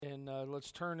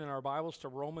Let's turn in our Bibles to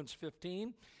Romans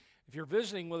 15. If you're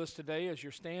visiting with us today, as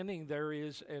you're standing, there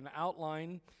is an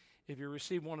outline. If you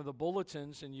receive one of the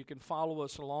bulletins, and you can follow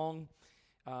us along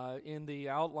in the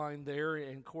outline there.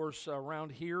 And of course,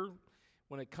 around here,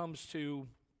 when it comes to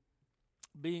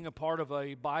being a part of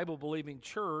a Bible-believing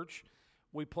church,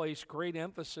 we place great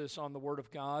emphasis on the Word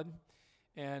of God.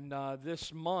 And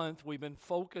this month, we've been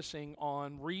focusing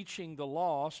on reaching the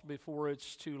lost before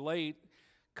it's too late.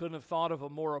 Couldn't have thought of a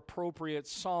more appropriate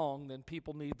song than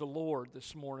People Need the Lord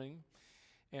this morning.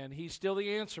 And He's still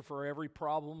the answer for every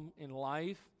problem in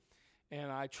life.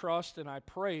 And I trust and I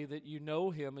pray that you know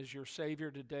Him as your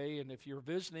Savior today. And if you're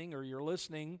visiting or you're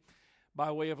listening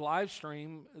by way of live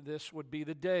stream, this would be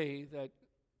the day that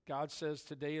God says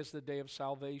today is the day of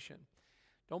salvation.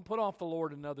 Don't put off the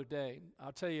Lord another day.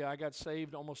 I'll tell you, I got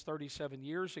saved almost 37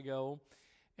 years ago.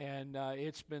 And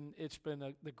it's been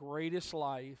the greatest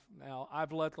life. Now,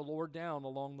 I've let the Lord down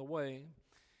along the way,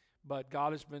 but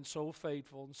God has been so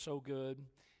faithful and so good,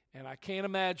 and I can't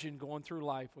imagine going through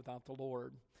life without the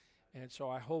Lord. And so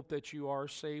I hope that you are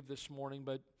saved this morning.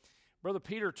 But Brother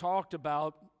Peter talked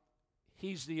about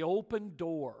He's the open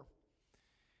door.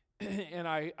 And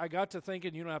I got to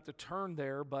thinking, you don't have to turn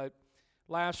there, but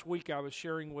last week I was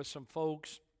sharing with some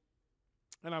folks,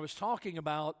 and I was talking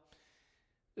about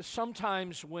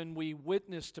sometimes when we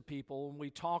witness to people, when we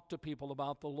talk to people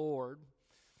about the Lord,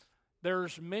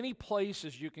 there's many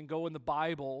places you can go in the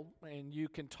Bible and you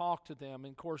can talk to them.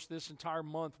 And of course, this entire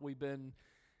month we've been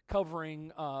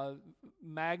covering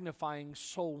magnifying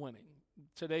soul winning.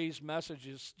 Today's message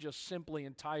is just simply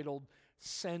entitled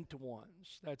Sent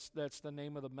Ones. That's the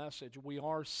name of the message. We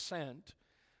are sent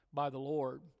by the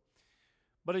Lord.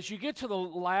 But as you get to the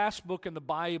last book in the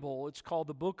Bible, it's called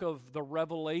the book of the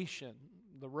Revelation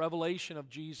of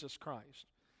Jesus Christ.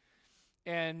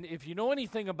 And if you know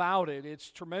anything about it, it's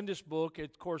a tremendous book.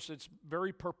 Of course, it's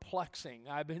very perplexing.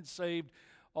 I've been saved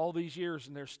all these years,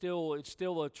 and it's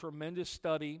still a tremendous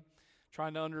study,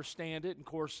 trying to understand it. And of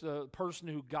course, the person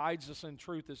who guides us in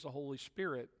truth is the Holy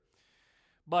Spirit.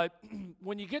 But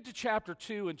when you get to chapter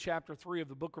 2 and chapter 3 of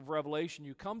the book of Revelation,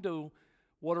 you come to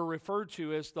what are referred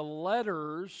to as the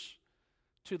letters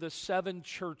to the 7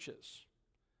 churches.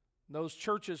 Those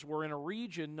churches were in a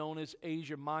region known as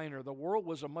Asia Minor. The world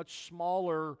was a much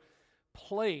smaller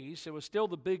place. It was still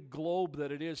the big globe that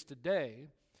it is today.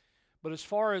 But as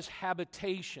far as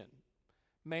habitation,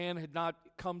 man had not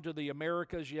come to the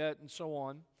Americas yet and so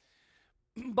on.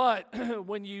 But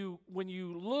when you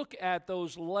look at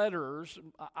those letters,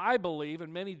 I believe,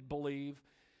 and many believe,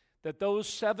 that those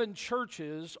 7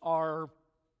 churches are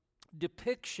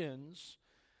depictions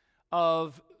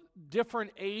of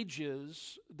different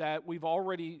ages that we've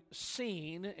already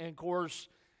seen. And of course,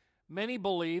 many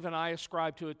believe, and I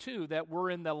ascribe to it too, that we're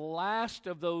in the last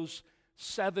of those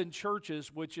 7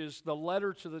 churches, which is the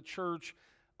letter to the church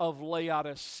of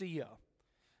Laodicea.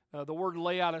 The word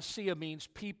Laodicea means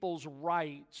people's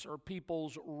rights or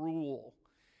people's rule.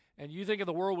 And you think of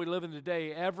the world we live in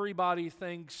today, everybody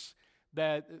thinks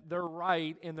that they're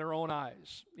right in their own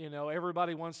eyes. You know,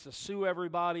 everybody wants to sue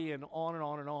everybody and on and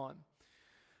on and on.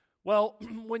 Well,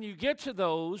 when you get to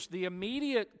those, the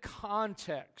immediate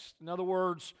context, in other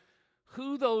words,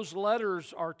 who those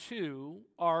letters are to,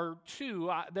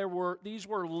 these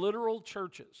were literal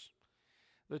churches.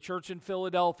 The church in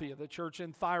Philadelphia, the church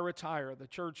in Thyatira, the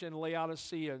church in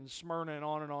Laodicea and Smyrna, and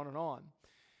on and on and on.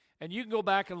 And you can go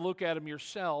back and look at them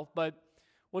yourself, but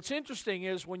what's interesting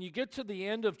is when you get to the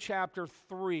end of chapter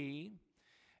 3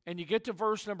 and you get to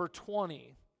verse number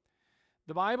 20,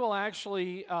 the Bible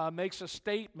actually makes a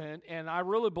statement, and I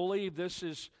really believe this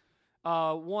is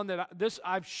one that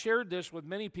I've shared this with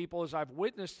many people as I've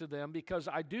witnessed to them, because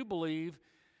I do believe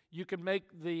you can make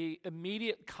the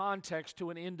immediate context to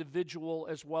an individual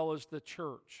as well as the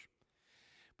church.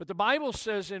 But the Bible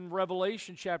says in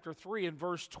Revelation chapter 3 and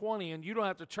verse 20, and you don't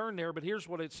have to turn there, but here's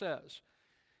what it says.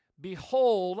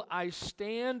 Behold, I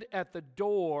stand at the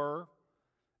door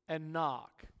and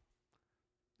knock.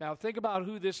 Now think about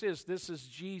who this is. This is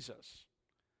Jesus.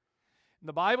 And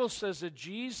the Bible says that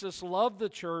Jesus loved the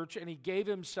church and He gave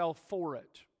Himself for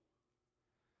it.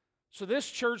 So this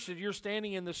church that you're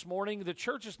standing in this morning, the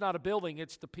church is not a building,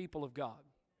 it's the people of God.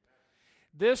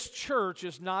 This church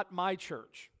is not my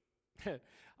church.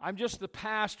 I'm just the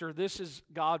pastor. This is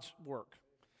God's work.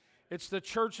 It's the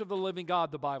church of the living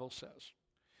God, the Bible says.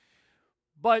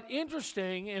 But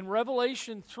interesting, in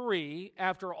Revelation 3,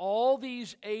 after all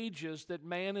these ages that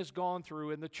man has gone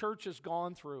through and the church has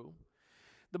gone through,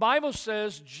 the Bible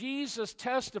says, Jesus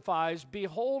testifies,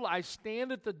 behold, I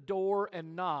stand at the door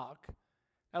and knock.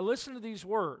 Now listen to these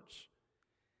words.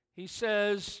 He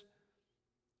says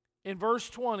in verse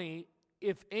 20,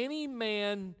 if any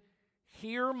man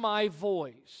hear my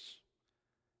voice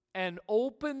and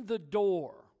open the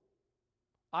door,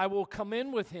 I will come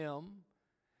in with him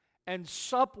and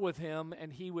sup with him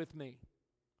and he with me.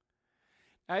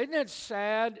 Now, isn't it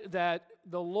sad that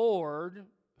the Lord,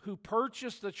 who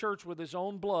purchased the church with his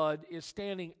own blood, is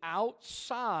standing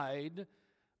outside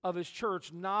of his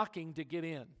church knocking to get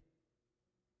in?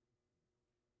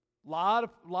 Lot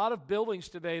of buildings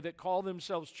today that call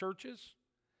themselves churches,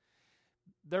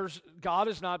 God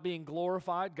is not being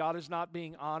glorified. God is not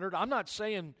being honored. I'm not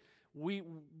saying we've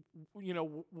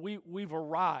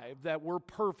arrived, that we're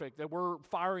perfect, that we're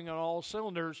firing on all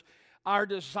cylinders. Our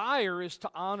desire is to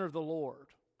honor the Lord.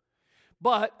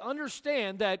 But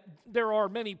understand that there are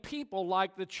many people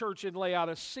like the church in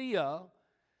Laodicea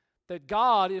that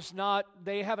God is not,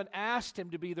 they haven't asked Him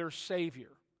to be their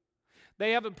Savior.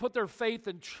 They haven't put their faith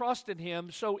and trust in Him,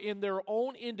 so in their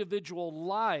own individual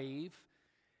life,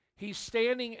 He's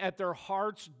standing at their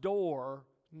heart's door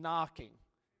knocking,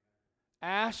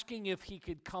 asking if He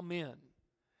could come in.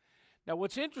 Now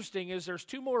what's interesting is there's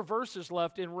 2 more verses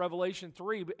left in Revelation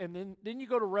 3, and then you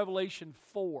go to Revelation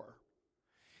 4.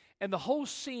 And the whole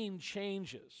scene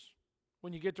changes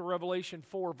when you get to Revelation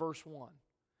 4, verse 1.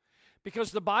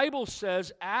 Because the Bible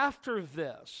says after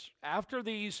this, after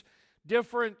these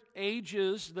different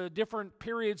ages, the different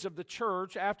periods of the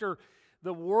church, after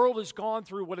the world has gone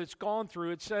through what it's gone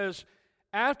through, it says,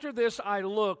 after this I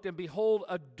looked, and behold,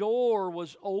 a door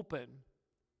was open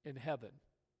in heaven.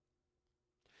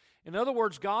 In other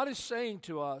words, God is saying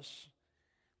to us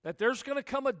that there's going to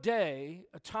come a day,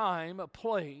 a time, a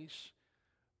place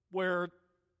where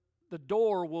the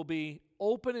door will be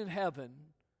open in heaven,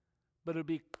 but it'll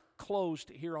be closed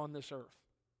here on this earth.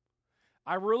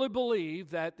 I really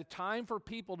believe that the time for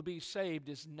people to be saved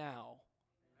is now.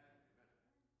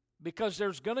 Because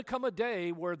there's going to come a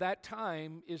day where that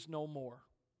time is no more.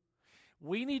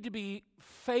 We need to be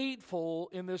faithful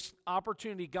in this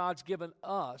opportunity God's given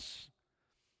us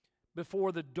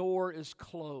before the door is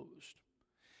closed.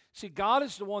 See, God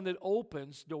is the one that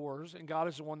opens doors, and God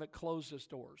is the one that closes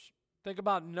doors. Think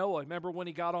about Noah. Remember when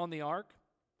he got on the ark?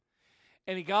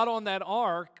 And he got on that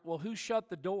ark, well, who shut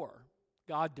the door?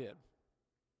 God did.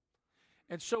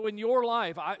 And so in your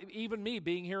life, even me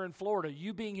being here in Florida,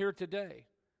 you being here today,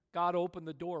 God opened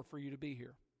the door for you to be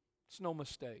here. It's no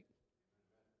mistake.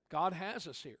 God has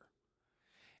us here.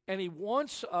 And He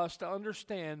wants us to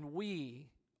understand we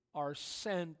are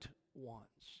sent ones.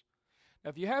 Now,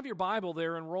 if you have your Bible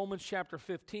there in Romans chapter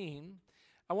 15,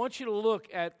 I want you to look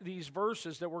at these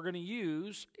verses that we're going to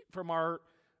use from our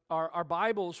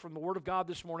Bibles from the Word of God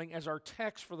this morning as our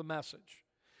text for the message.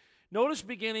 Notice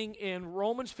beginning in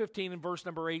Romans 15 and verse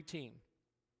number 18.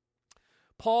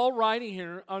 Paul, writing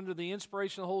here under the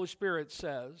inspiration of the Holy Spirit,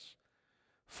 says,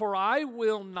 "For I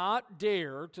will not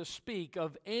dare to speak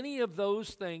of any of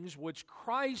those things which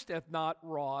Christ hath not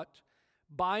wrought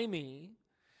by me,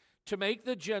 to make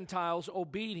the Gentiles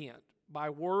obedient by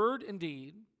word and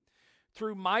deed,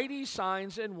 through mighty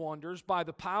signs and wonders, by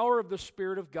the power of the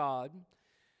Spirit of God,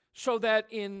 so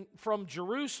that from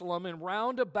Jerusalem and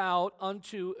round about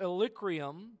unto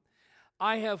Illyricum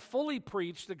I have fully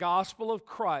preached the gospel of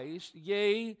Christ,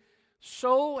 yea,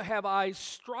 so have I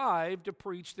strived to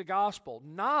preach the gospel,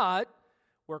 not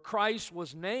where Christ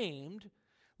was named,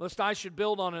 lest I should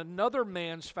build on another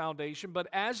man's foundation, but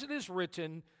as it is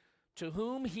written, to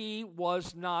whom He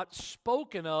was not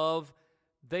spoken of,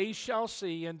 they shall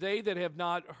see, and they that have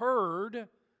not heard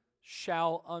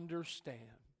shall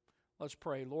understand." Let's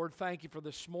pray. Lord, thank You for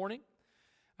this morning.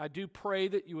 I do pray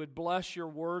that You would bless Your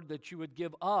word, that You would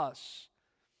give us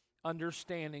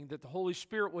understanding, that the Holy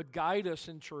Spirit would guide us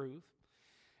in truth,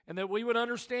 and that we would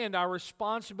understand our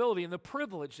responsibility and the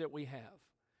privilege that we have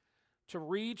to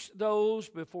reach those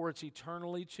before it's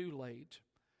eternally too late.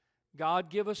 God,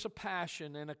 give us a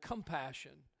passion and a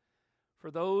compassion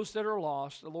for those that are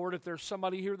lost. Lord, if there's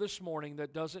somebody here this morning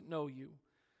that doesn't know You,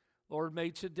 Lord, may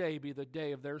today be the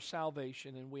day of their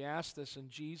salvation, and we ask this in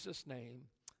Jesus' name.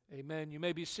 Amen. You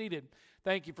may be seated.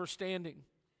 Thank you for standing.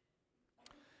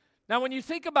 Now, when you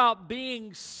think about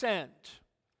being sent,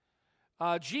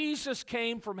 Jesus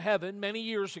came from heaven many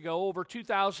years ago, over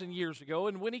 2,000 years ago,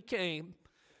 and when He came,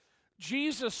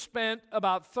 Jesus spent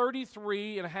about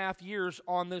 33 and a half years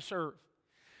on this earth.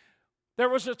 There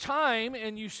was a time,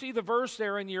 and you see the verse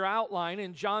there in your outline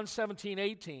in John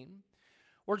 17:18,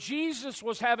 where Jesus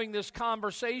was having this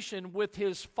conversation with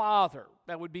His Father,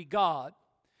 that would be God.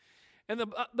 And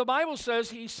the Bible says,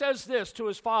 He says this to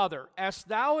His Father, "As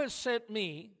Thou hast sent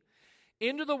Me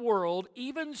into the world,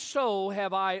 even so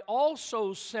have I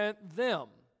also sent them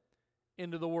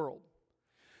into the world."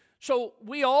 So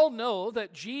we all know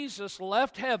that Jesus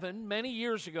left heaven many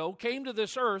years ago, came to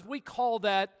this earth. We call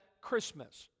that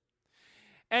Christmas.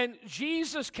 And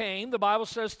Jesus came, the Bible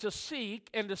says, to seek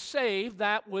and to save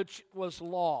that which was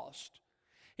lost.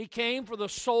 He came for the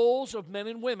souls of men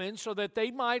and women so that they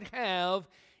might have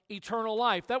eternal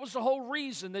life. That was the whole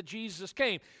reason that Jesus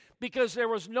came. Because there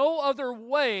was no other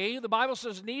way. The Bible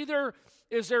says, neither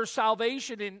is there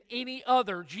salvation in any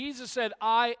other. Jesus said,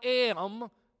 I am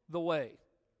the way.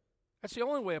 That's the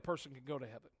only way a person can go to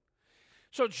heaven.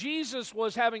 So Jesus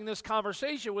was having this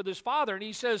conversation with his Father, and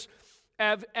he says,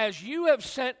 as you have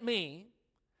sent me,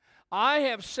 I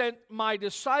have sent my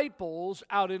disciples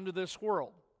out into this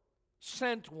world.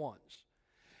 Sent ones.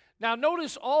 Now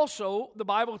notice also, the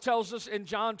Bible tells us in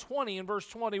John 20 and verse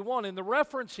 21, and the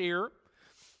reference here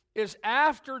is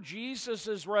after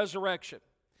Jesus' resurrection.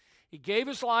 He gave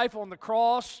his life on the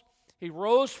cross. He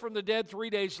rose from the dead 3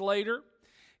 days later.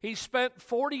 He spent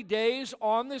 40 days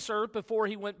on this earth before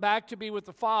he went back to be with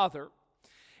the Father.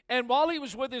 And while he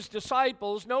was with his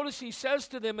disciples, notice he says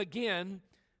to them again,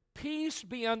 peace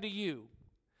be unto you.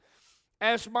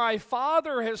 As my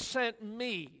Father has sent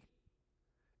me,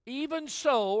 even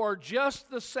so, or just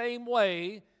the same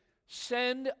way,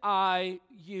 send I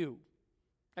you.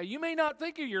 Now, you may not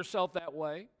think of yourself that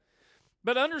way,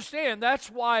 but understand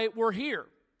that's why we're here,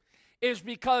 is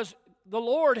because the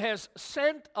Lord has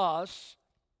sent us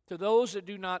to those that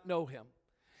do not know him.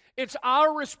 It's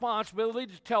our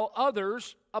responsibility to tell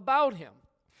others about him.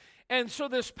 And so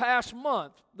this past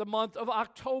month, the month of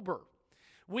October,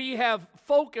 we have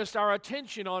focused our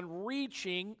attention on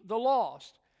reaching the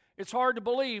lost. It's hard to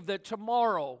believe that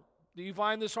tomorrow, do you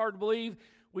find this hard to believe?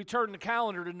 We turn the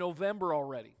calendar to November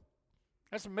already.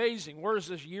 That's amazing. Where is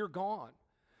this year gone?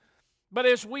 But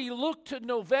as we look to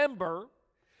November,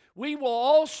 we will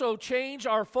also change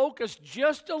our focus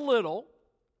just a little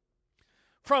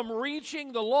from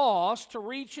reaching the lost to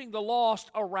reaching the lost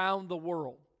around the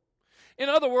world. In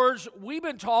other words, we've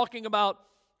been talking about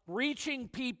reaching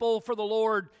people for the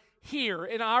Lord here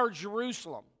in our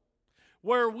Jerusalem,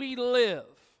 where we live.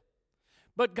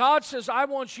 But God says, I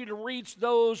want you to reach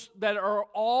those that are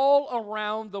all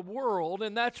around the world,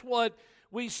 and that's what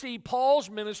we see Paul's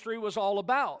ministry was all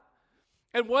about.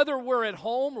 And whether we're at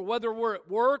home or whether we're at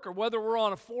work or whether we're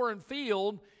on a foreign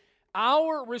field,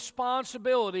 our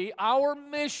responsibility, our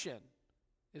mission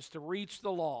is to reach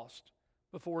the lost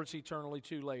before it's eternally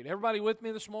too late. Everybody with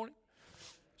me this morning?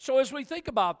 So as we think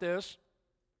about this,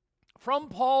 from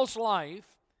Paul's life,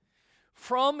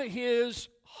 from his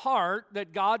heart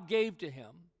that God gave to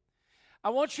him, I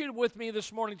want you with me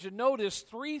this morning to notice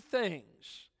three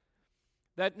things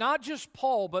that not just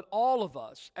Paul, but all of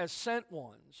us as sent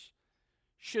ones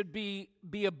should be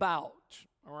about.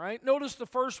 All right? Notice the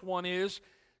first one is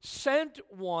sent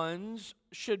ones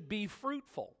should be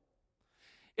fruitful.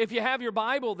 If you have your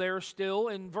Bible there still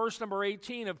in verse number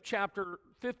 18 of chapter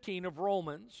 15 of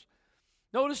Romans,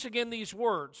 notice again these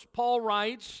words. Paul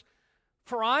writes,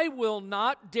 "For I will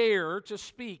not dare to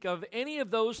speak of any of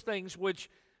those things which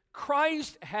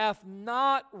Christ hath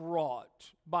not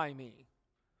wrought by me,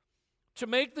 to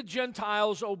make the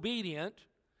Gentiles obedient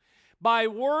by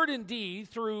word and deed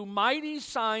through mighty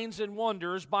signs and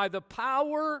wonders by the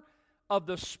power of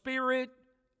the Spirit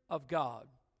of God."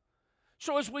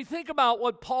 So as we think about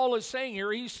what Paul is saying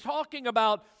here, he's talking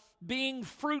about being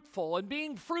fruitful. And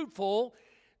being fruitful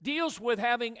deals with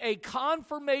having a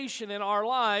confirmation in our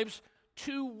lives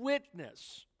to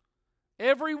witness.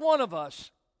 Every one of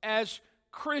us as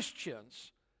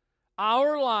Christians,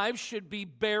 our lives should be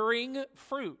bearing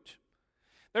fruit.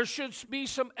 There should be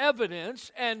some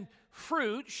evidence, and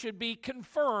fruit should be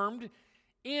confirmed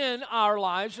in our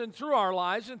lives and through our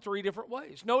lives in three different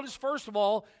ways. Notice, first of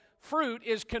all, fruit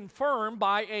is confirmed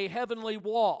by a heavenly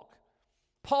walk.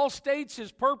 Paul states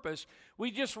his purpose.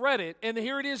 We just read it, and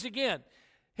here it is again.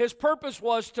 His purpose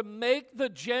was to make the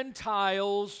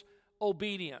Gentiles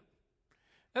obedient.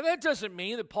 Now, that doesn't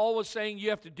mean that Paul was saying you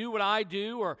have to do what I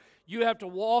do, or you have to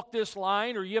walk this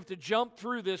line, or you have to jump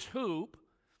through this hoop.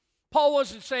 Paul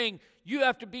wasn't saying you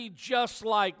have to be just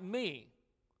like me.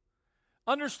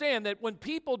 Understand that when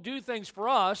people do things for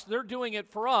us, they're doing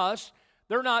it for us.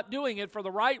 They're not doing it for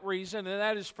the right reason, and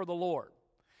that is for the Lord.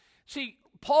 See,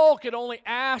 Paul could only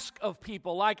ask of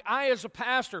people, like I as a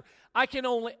pastor, I can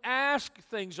only ask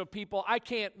things of people. I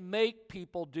can't make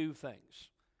people do things.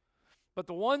 But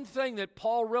the one thing that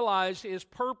Paul realized is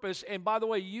purpose, and by the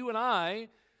way, you and I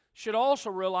should also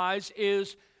realize,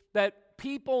 is that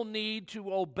people need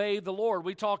to obey the Lord.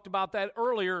 We talked about that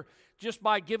earlier, just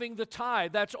by giving the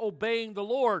tithe. That's obeying the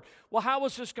Lord. Well, how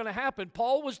was this going to happen?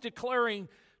 Paul was declaring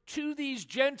to these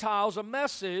Gentiles a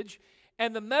message,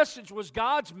 and the message was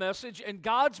God's message, and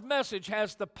God's message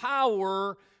has the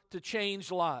power to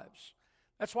change lives.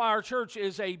 That's why our church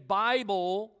is a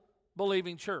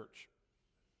Bible-believing church.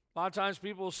 A lot of times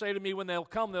people will say to me when they'll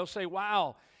come, they'll say,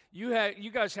 wow,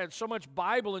 you guys had so much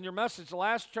Bible in your message. The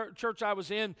last church I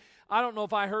was in, I don't know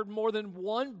if I heard more than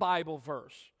one Bible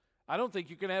verse. I don't think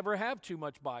you can ever have too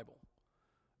much Bible.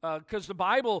 Because the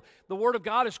Bible, the Word of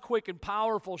God is quick and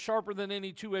powerful, sharper than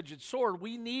any two-edged sword.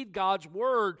 We need God's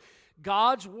Word.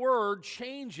 God's Word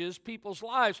changes people's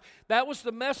lives. That was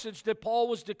the message that Paul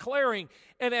was declaring.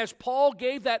 And as Paul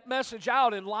gave that message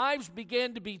out and lives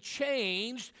began to be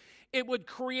changed, it would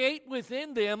create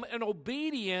within them an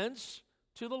obedience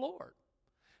to the Lord.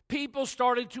 People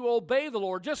started to obey the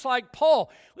Lord, just like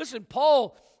Paul. Listen,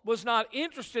 Paul was not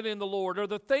interested in the Lord or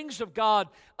the things of God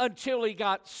until he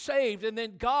got saved. And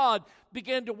then God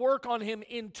began to work on him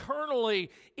internally.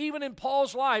 Even in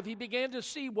Paul's life, he began to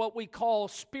see what we call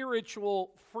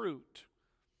spiritual fruit.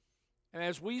 And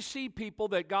as we see people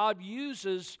that God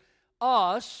uses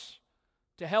us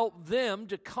to help them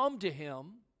to come to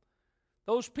him,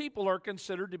 those people are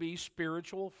considered to be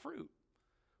spiritual fruit.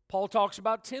 Paul talks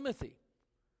about Timothy.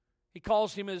 He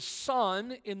calls him his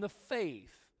son in the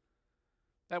faith.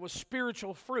 That was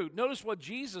spiritual fruit. Notice what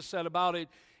Jesus said about it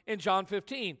in John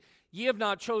 15. Ye have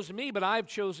not chosen me, but I have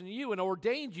chosen you and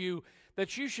ordained you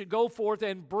that you should go forth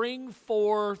and bring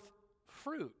forth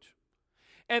fruit.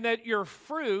 And that your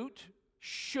fruit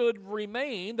should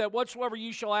remain, that whatsoever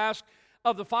you shall ask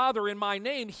of the Father in my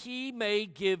name, he may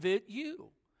give it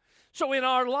you. So in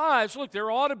our lives, look, there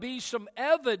ought to be some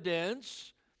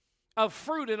evidence of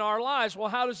fruit in our lives. Well,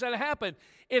 how does that happen?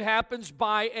 It happens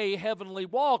by a heavenly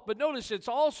walk. But notice it's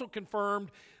also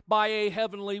confirmed by a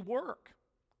heavenly work.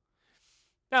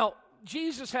 Now,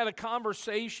 Jesus had a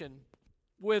conversation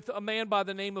with a man by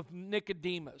the name of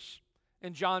Nicodemus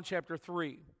in John chapter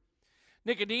 3.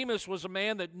 Nicodemus was a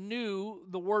man that knew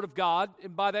the Word of God,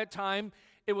 and by that time,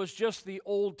 it was just the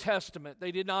Old Testament.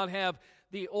 They did not have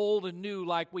the Old and New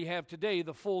like we have today,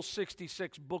 the full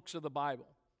 66 books of the Bible.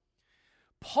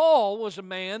 Paul was a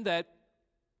man that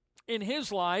in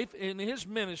his life, in his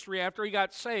ministry, after he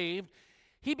got saved,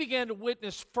 he began to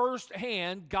witness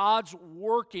firsthand God's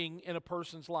working in a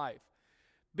person's life.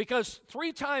 Because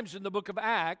 3 times in the book of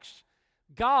Acts,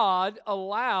 God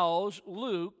allows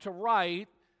Luke to write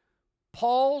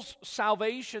Paul's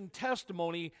salvation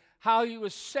testimony, how he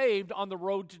was saved on the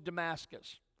road to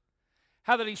Damascus.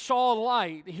 How that he saw a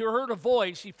light, he heard a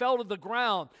voice, he fell to the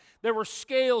ground. There were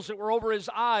scales that were over his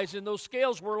eyes, and those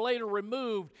scales were later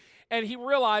removed. And he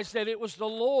realized that it was the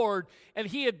Lord, and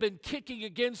he had been kicking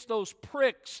against those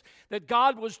pricks, that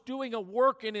God was doing a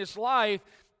work in his life.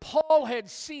 Paul had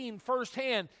seen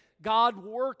firsthand God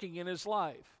working in his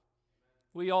life.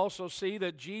 We also see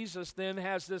that Jesus then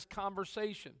has this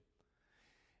conversation.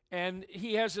 And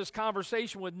he has this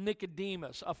conversation with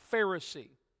Nicodemus, a Pharisee.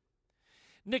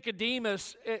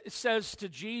 Nicodemus says to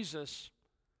Jesus,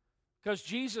 because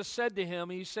Jesus said to him,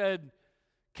 he said,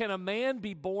 can a man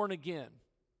be born again?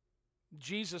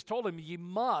 Jesus told him, ye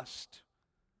must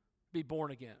be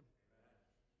born again.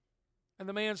 And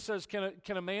the man says,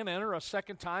 can a man enter a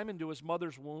second time into his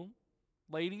mother's womb?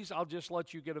 Ladies, I'll just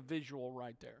let you get a visual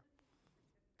right there.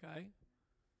 Okay?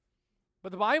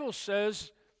 But the Bible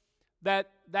says that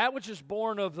which is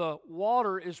born of the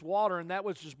water is water, and that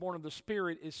which is born of the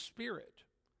Spirit is spirit.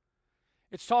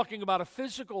 It's talking about a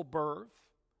physical birth,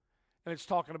 and it's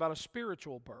talking about a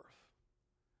spiritual birth.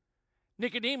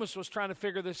 Nicodemus was trying to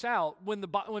figure this out.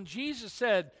 When Jesus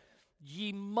said,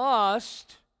 ye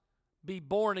must be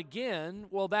born again,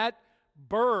 well, that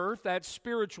birth, that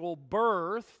spiritual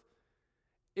birth,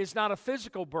 is not a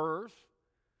physical birth.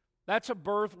 That's a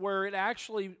birth where it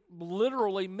actually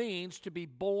literally means to be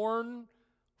born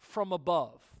from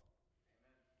above.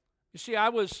 You see, I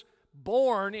was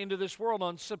born into this world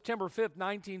on September 5th,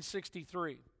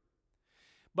 1963.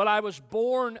 But I was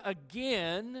born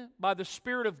again by the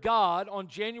Spirit of God on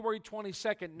January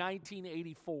 22nd,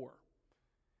 1984.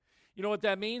 You know what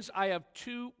that means? I have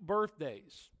 2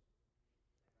 birthdays.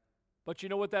 But you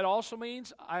know what that also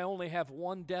means? I only have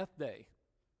 1 death day.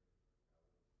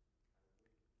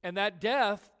 And that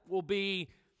death will be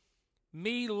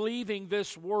me leaving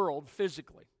this world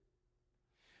physically.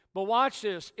 But watch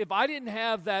this. If I didn't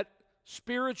have that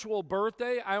spiritual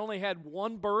birthday, I only had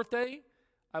 1 birthday,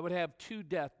 I would have 2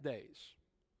 death days.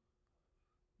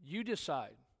 You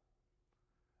decide.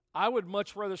 I would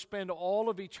much rather spend all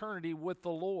of eternity with the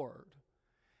Lord.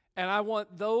 And I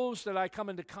want those that I come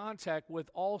into contact with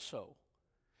also.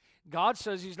 God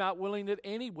says He's not willing that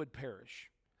any would perish,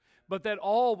 but that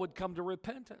all would come to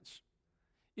repentance.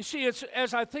 You see, it's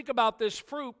as I think about this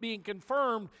fruit being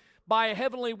confirmed by a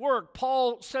heavenly work.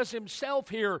 Paul says himself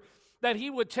here that he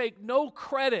would take no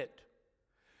credit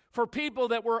for people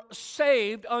that were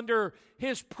saved under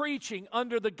his preaching,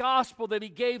 under the gospel that he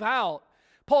gave out.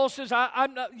 Paul says,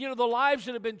 I'm not, the lives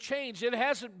that have been changed, it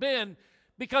hasn't been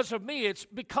because of me, it's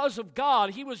because of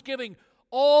God. He was giving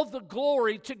all the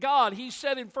glory to God. He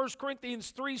said in 1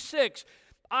 Corinthians 3:6,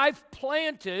 I've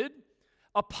planted,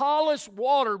 Apollos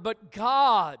watered, but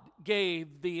God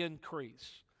gave the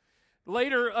increase.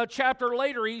 Later, a chapter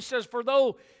later, he says, for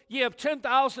though ye have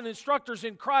 10,000 instructors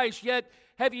in Christ, yet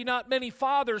have ye not many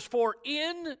fathers, for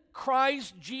in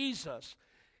Christ Jesus,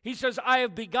 he says, I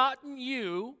have begotten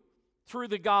you through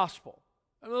the gospel.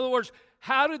 In other words,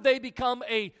 how did they become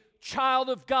a child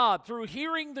of God? Through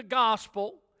hearing the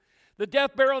gospel, the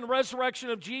death, burial, and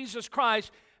resurrection of Jesus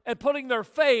Christ, and putting their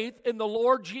faith in the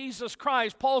Lord Jesus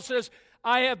Christ. Paul says,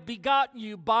 I have begotten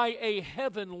you by a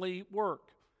heavenly work.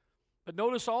 But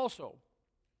notice also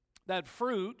that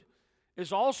fruit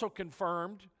is also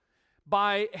confirmed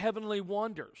by heavenly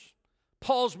wonders.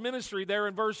 Paul's ministry there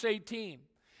in verse 18,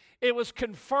 it was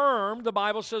confirmed, the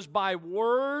Bible says, by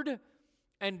word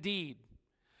and deed.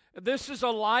 This is a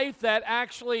life that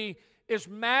actually is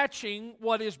matching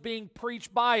what is being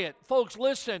preached by it. Folks,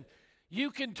 listen, you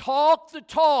can talk the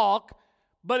talk,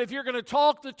 but if you're going to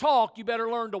talk the talk, you better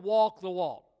learn to walk the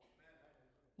walk.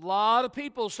 A lot of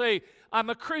people say, I'm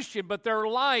a Christian, but their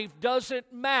life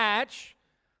doesn't match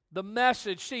the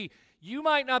message. See, you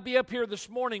might not be up here this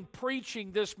morning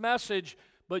preaching this message,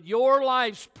 but your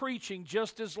life's preaching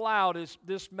just as loud as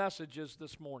this message is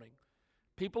this morning.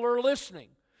 People are listening.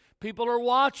 People are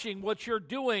watching what you're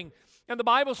doing. And the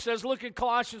Bible says, look at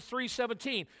Colossians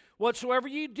 3:17, whatsoever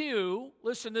you do,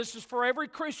 listen, this is for every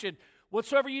Christian,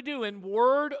 whatsoever you do in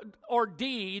word or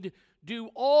deed, do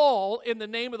all in the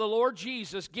name of the Lord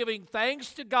Jesus, giving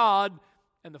thanks to God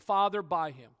and the Father by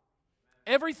Him.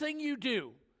 Everything you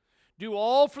do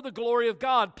all for the glory of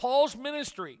God. Paul's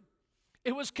ministry,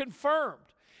 it was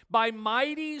confirmed by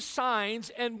mighty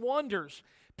signs and wonders.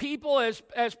 People,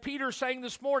 as Peter sang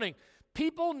this morning,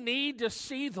 people need to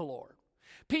see the Lord.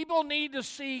 People need to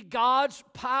see God's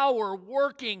power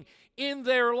working in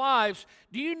their lives.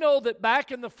 Do you know that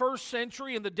back in the first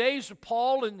century, in the days of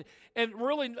Paul, and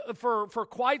really for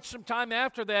quite some time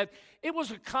after that, it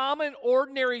was a common,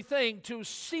 ordinary thing to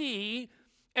see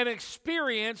and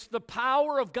experience the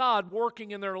power of God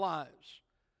working in their lives.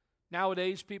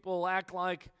 Nowadays, people act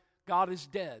like God is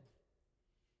dead,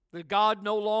 that God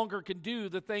no longer can do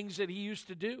the things that He used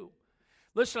to do.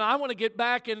 Listen, I want to get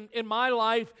back in my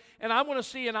life, and I want to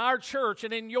see in our church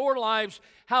and in your lives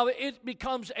how it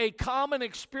becomes a common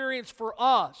experience for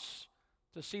us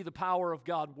to see the power of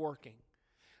God working.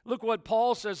 Look what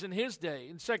Paul says in his day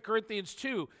in 2 Corinthians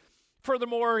 2.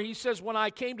 Furthermore, he says, when I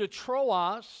came to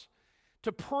Troas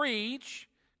to preach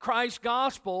Christ's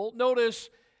gospel, notice,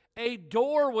 a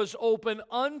door was opened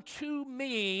unto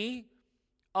me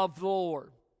of the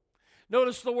Lord.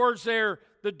 Notice the words there,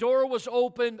 the door was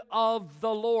opened of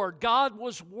the Lord. God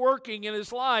was working in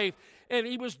his life, and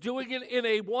He was doing it in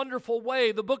a wonderful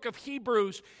way. The book of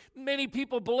Hebrews, many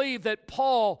people believe that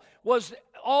Paul was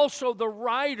also the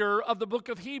writer of the book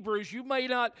of Hebrews. You may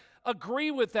not agree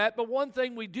with that, but one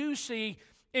thing we do see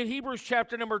in Hebrews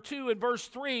chapter number 2 and verse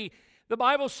 3, the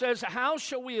Bible says, how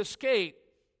shall we escape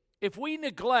if we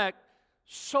neglect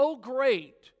so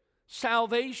great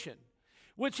salvation,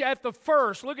 which at the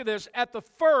first, look at this, at the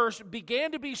first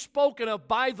began to be spoken of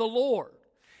by the Lord,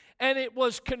 and it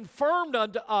was confirmed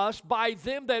unto us by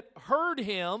them that heard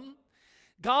Him,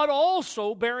 God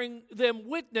also bearing them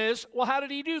witness. Well, how did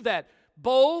He do that?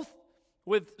 Both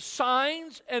with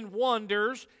signs and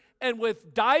wonders, and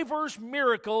with divers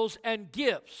miracles and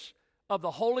gifts of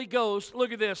the Holy Ghost,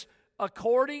 look at this,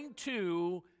 according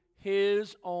to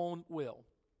His own will.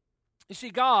 You see,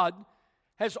 God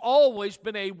has always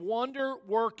been a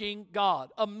wonder-working God,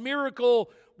 a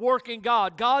miracle-working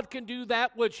God. God can do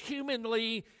that which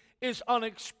humanly is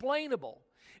unexplainable.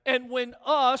 And when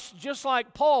us, just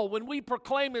like Paul, when we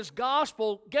proclaim His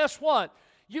gospel, guess what?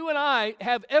 You and I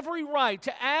have every right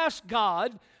to ask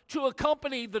God to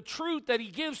accompany the truth that He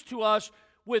gives to us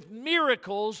with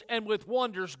miracles and with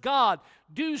wonders. God,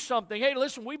 do something. Hey,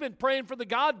 listen, we've been praying for the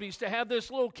Godbys to have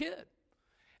this little kid.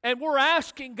 And we're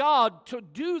asking God to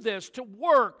do this, to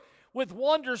work with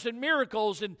wonders and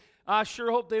miracles. And I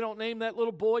sure hope they don't name that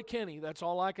little boy Kenny. That's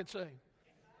all I can say.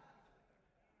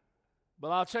 But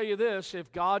I'll tell you this,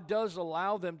 if God does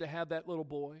allow them to have that little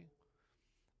boy,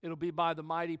 it'll be by the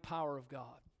mighty power of God.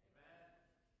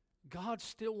 God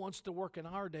still wants to work in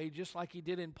our day just like He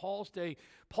did in Paul's day.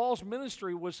 Paul's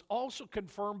ministry was also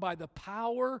confirmed by the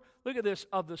power, look at this,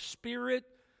 of the Spirit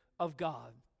of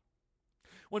God.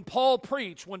 when Paul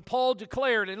preached, when Paul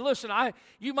declared, and listen,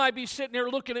 you might be sitting there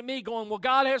looking at me going, well,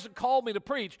 God hasn't called me to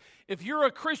preach. If you're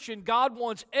a Christian, God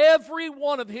wants every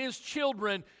one of His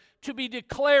children to be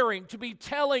declaring, to be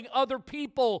telling other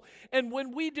people. And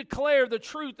when we declare the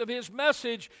truth of His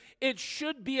message, it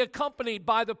should be accompanied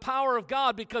by the power of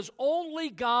God, because only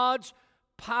God's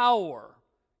power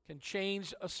can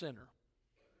change a sinner.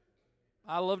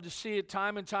 I love to see it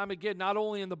time and time again, not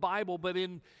only in the Bible, but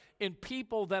in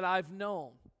people that I've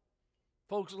known.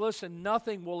 Folks, listen,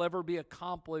 nothing will ever be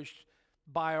accomplished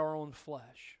by our own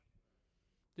flesh.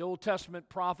 The Old Testament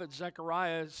prophet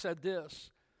Zechariah said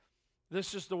this.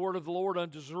 This is the word of the Lord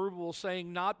unto Zerubbabel,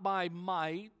 saying, not by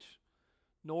might,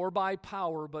 nor by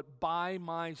power, but by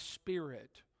my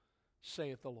Spirit,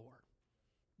 saith the Lord.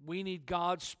 We need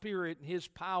God's Spirit and His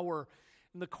power.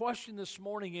 And the question this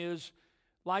morning is,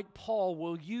 like Paul,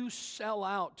 will you sell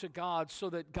out to God so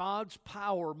that God's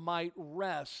power might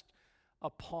rest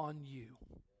upon you?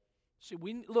 See,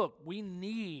 we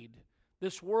need,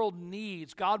 this world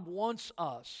needs, God wants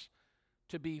us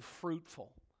to be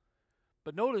fruitful.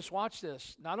 But notice, watch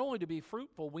this, not only to be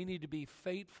fruitful, we need to be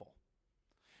faithful.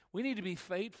 We need to be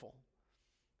faithful.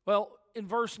 Well, in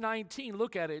verse 19,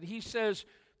 look at it. He says,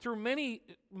 through many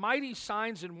mighty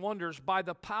signs and wonders by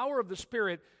the power of the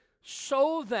Spirit,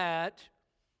 so that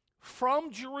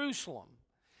from Jerusalem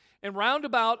and round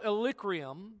about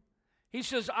Illyricum, he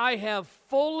says, I have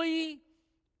fully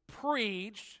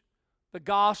preached the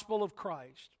gospel of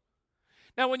Christ.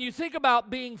 Now, when you think about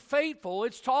being faithful,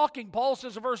 it's talking, Paul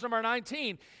says in verse number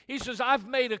 19, he says, I've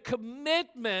made a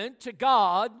commitment to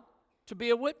God to be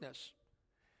a witness.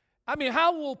 I mean,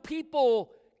 how will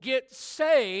people get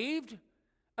saved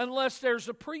unless there's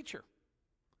a preacher?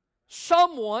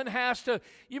 Someone has to.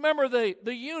 You remember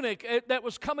the eunuch that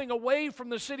was coming away from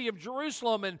the city of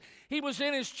Jerusalem, and he was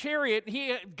in his chariot, and he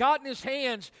had gotten his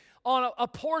hands on a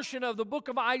portion of the book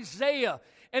of Isaiah,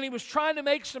 and he was trying to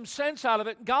make some sense out of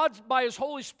it. God, by His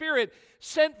Holy Spirit,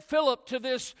 sent Philip to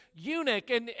this eunuch,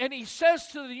 and he says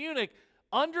to the eunuch,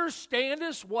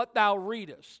 understandest what thou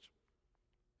readest?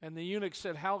 And the eunuch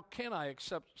said, how can I,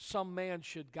 except some man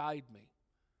should guide me?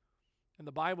 And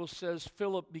the Bible says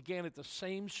Philip began at the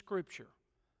same scripture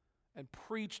and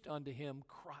preached unto him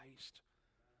Christ.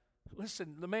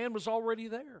 Listen, the man was already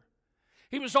there.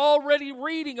 He was already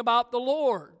reading about the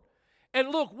Lord. And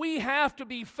look, we have to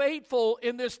be faithful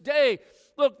in this day.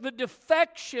 Look, the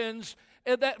defections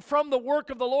that from the work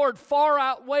of the Lord far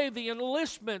outweigh the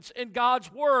enlistments in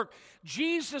God's work.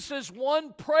 Jesus'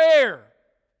 one prayer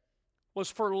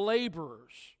was for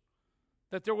laborers,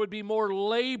 that there would be more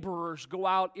laborers go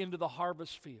out into the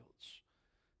harvest fields.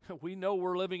 We know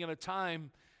we're living in a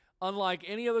time unlike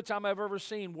any other time I've ever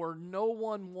seen where no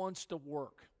one wants to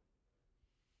work.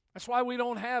 That's why we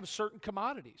don't have certain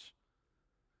commodities,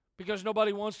 because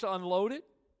nobody wants to unload it.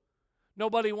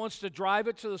 Nobody wants to drive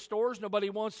it to the stores. Nobody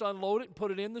wants to unload it and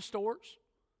put it in the stores.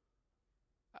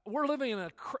 We're living in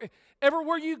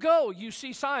everywhere you go, you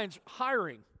see signs,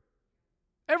 hiring.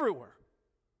 Everywhere.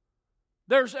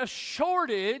 There's a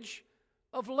shortage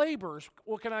of laborers.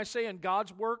 What can I say? In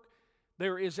God's work,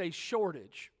 there is a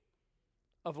shortage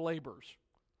of laborers.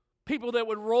 People that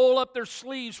would roll up their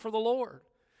sleeves for the Lord.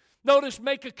 Notice,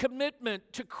 make a commitment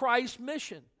to Christ's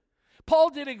mission.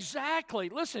 Paul did exactly,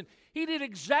 listen, he did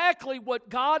exactly what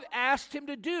God asked him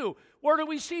to do. Where do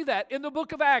we see that? In the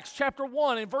book of Acts, chapter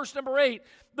 1, and verse number 8.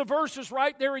 The verse is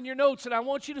right there in your notes, and I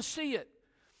want you to see it.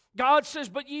 God says,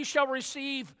 but ye shall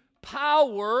receive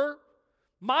power,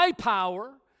 my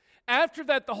power. After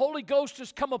that, the Holy Ghost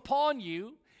has come upon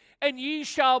you, and ye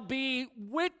shall be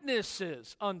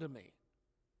witnesses unto me.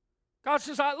 God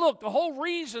says, look, the whole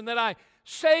reason that I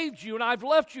saved you and I've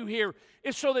left you here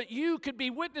is so that you could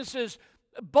be witnesses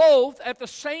both at the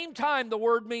same time, the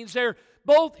word means there,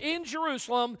 both in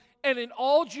Jerusalem and in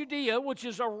all Judea, which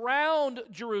is around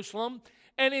Jerusalem,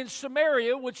 and in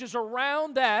Samaria, which is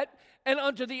around that, and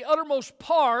unto the uttermost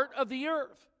part of the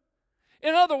earth.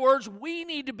 In other words, we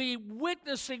need to be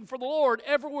witnessing for the Lord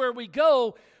everywhere we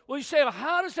go. Well, you say, well,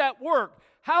 how does that work?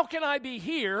 How can I be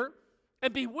here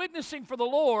and be witnessing for the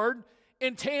Lord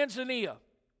in Tanzania?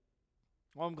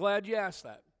 Well, I'm glad you asked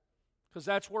that, because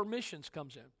that's where missions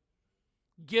comes in.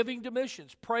 Giving to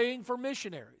missions, praying for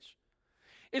missionaries.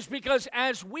 It's because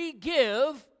as we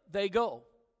give, they go.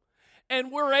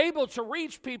 And we're able to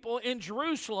reach people in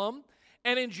Jerusalem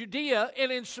and in Judea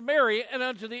and in Samaria and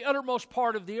unto the uttermost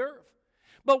part of the earth.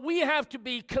 But we have to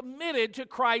be committed to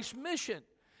Christ's mission.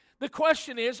 The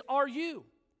question is, are you?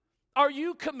 Are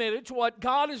you committed to what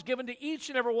God has given to each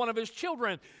and every one of His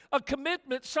children? A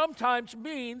commitment sometimes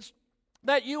means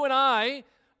that you and I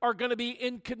are going to be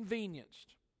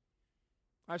inconvenienced.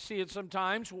 I see it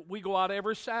sometimes. We go out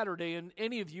every Saturday, and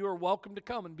any of you are welcome to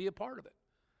come and be a part of it.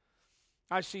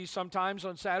 I see sometimes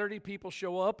on Saturday people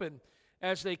show up, and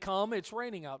as they come, it's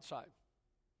raining outside.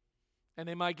 And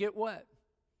they might get wet.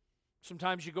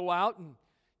 Sometimes you go out, and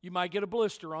you might get a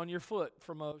blister on your foot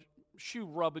from a shoe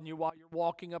rubbing you while you're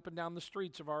walking up and down the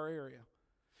streets of our area.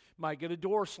 Might get a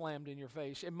door slammed in your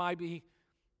face. It might be,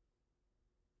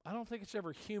 I don't think it's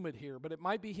ever humid here, but it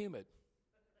might be humid.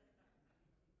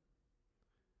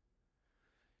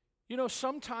 You know,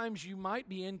 sometimes you might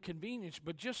be inconvenienced,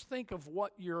 but just think of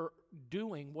what you're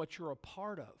doing, what you're a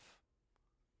part of.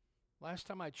 Last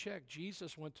time I checked,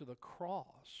 Jesus went to the cross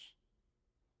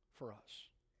for us.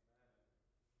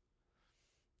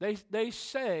 They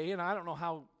say, and I don't know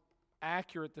how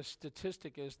accurate the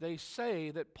statistic is, they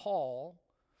say that Paul,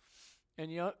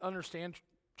 and you understand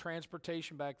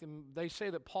transportation back then, they say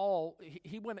that Paul,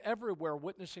 he went everywhere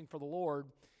witnessing for the Lord,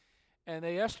 and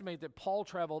they estimate that Paul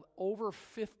traveled over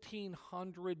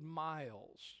 1,500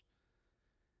 miles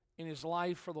in his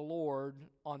life for the Lord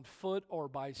on foot or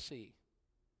by sea.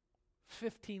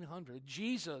 1,500.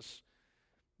 Jesus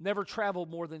never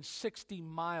traveled more than 60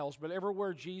 miles, but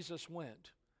everywhere Jesus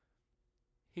went,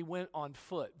 he went on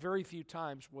foot. Very few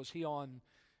times was he on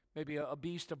maybe a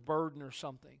beast of burden or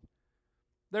something.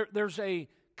 There's a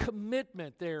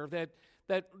commitment there that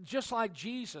just like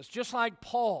Jesus, just like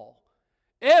Paul,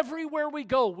 everywhere we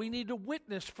go, we need to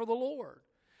witness for the Lord.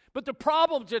 But the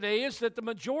problem today is that the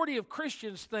majority of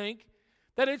Christians think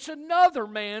that it's another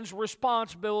man's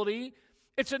responsibility,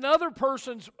 it's another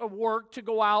person's work to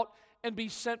go out and be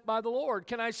sent by the Lord.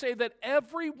 Can I say that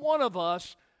every one of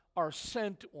us are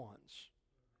sent ones?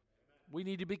 We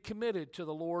need to be committed to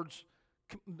the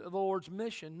Lord's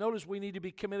mission. Notice we need to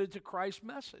be committed to Christ's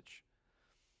message.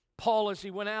 Paul, as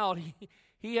he went out,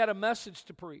 he had a message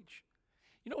to preach.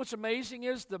 You know what's amazing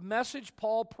is the message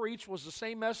Paul preached was the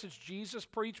same message Jesus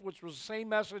preached, which was the same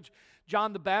message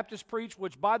John the Baptist preached,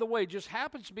 which, by the way, just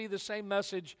happens to be the same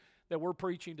message that we're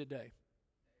preaching today.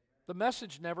 The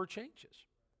message never changes.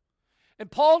 And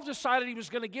Paul decided he was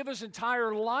going to give his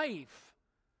entire life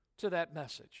to that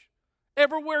message.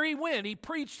 Everywhere he went, he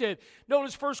preached it.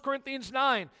 Notice 1 Corinthians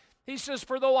 9. He says,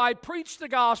 "For though I preach the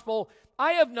gospel,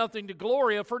 I have nothing to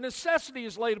glory of, for necessity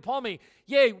is laid upon me.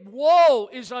 Yea, woe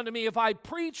is unto me if I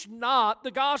preach not the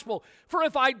gospel. For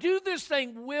if I do this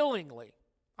thing willingly,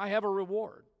 I have a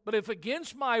reward. But if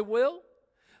against my will,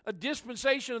 a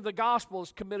dispensation of the gospel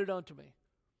is committed unto me."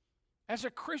 As a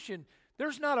Christian,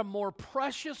 there's not a more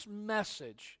precious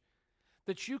message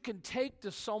that you can take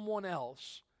to someone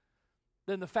else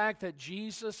than the fact that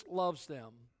Jesus loves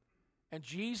them and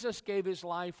Jesus gave his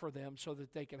life for them so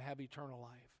that they can have eternal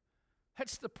life.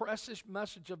 That's the precious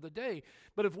message of the day.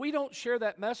 But if we don't share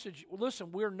that message,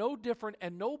 listen, we're no different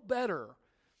and no better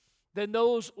than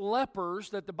those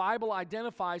lepers that the Bible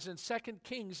identifies in 2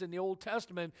 Kings in the Old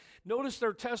Testament. Notice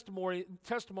their testimony.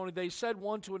 They said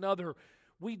one to another,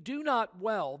 "We do not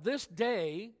well. This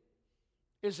day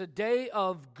is a day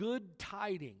of good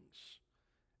tidings,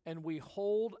 and we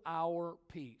hold our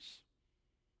peace."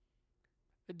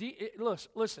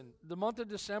 Listen, the month of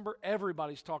December,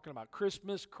 everybody's talking about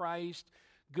Christmas, Christ,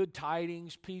 good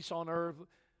tidings, peace on earth.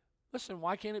 Listen,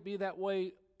 why can't it be that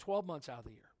way 12 months out of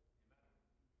the year?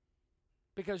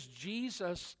 Because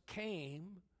Jesus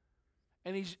came,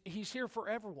 and he's here for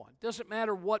everyone. Doesn't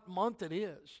matter what month it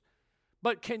is.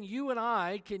 But can you and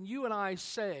I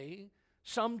say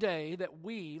someday that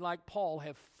we, like Paul,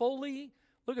 have fully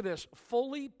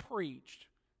preached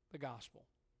the gospel?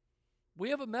 We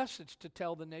have a message to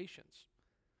tell the nations,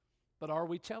 but are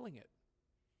we telling it?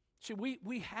 See,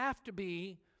 we have to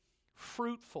be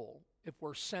fruitful if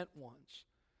we're sent ones.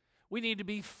 We need to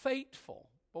be faithful.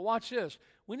 But watch this,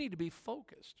 we need to be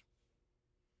focused.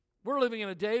 We're living in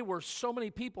a day where so many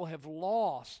people have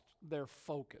lost their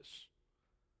focus.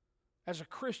 As a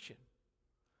Christian,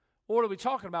 what are we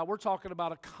talking about? We're talking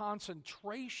about a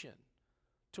concentration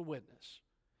to witness.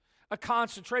 A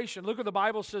concentration. Look what the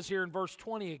Bible says here in verse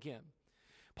 20 again.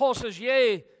 Paul says,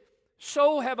 "Yea,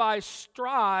 so have I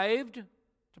strived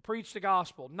to preach the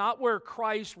gospel, not where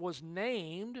Christ was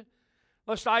named,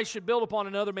 lest I should build upon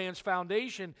another man's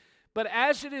foundation. But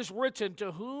as it is written,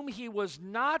 to whom he was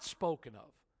not spoken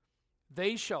of,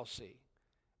 they shall see,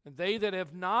 and they that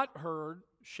have not heard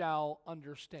shall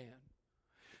understand."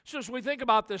 So as we think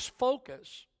about this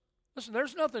focus, listen,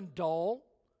 there's nothing dull,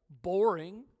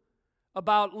 boring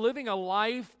about living a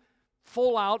life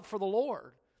full out for the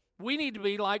Lord. We need to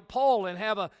be like Paul and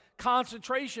have a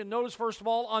concentration, notice first of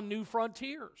all, on new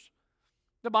frontiers.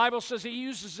 The Bible says he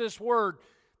uses this word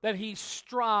that he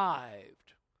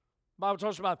strived. The Bible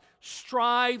talks about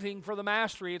striving for the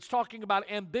mastery. It's talking about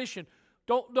ambition.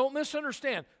 Don't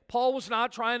misunderstand. Paul was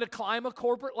not trying to climb a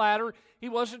corporate ladder. He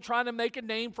wasn't trying to make a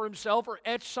name for himself or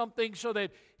etch something so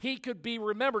that he could be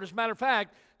remembered. As a matter of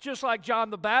fact, just like John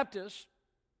the Baptist,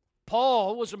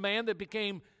 Paul was a man that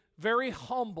became very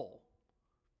humble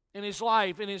in his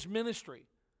life, in his ministry.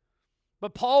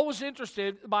 But Paul was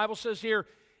interested, the Bible says here,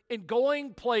 in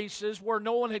going places where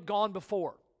no one had gone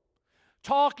before,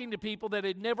 talking to people that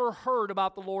had never heard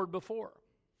about the Lord before.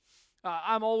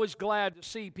 I'm always glad to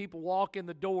see people walk in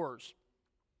the doors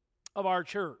of our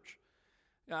church.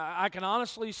 I can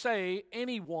honestly say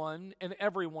anyone and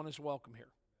everyone is welcome here.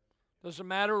 Doesn't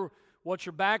matter what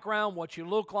your background, what you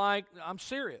look like. I'm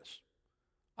serious.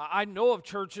 I know of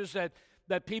churches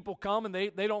that people come and they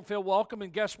don't feel welcome,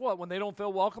 and guess what? When they don't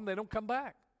feel welcome, they don't come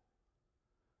back.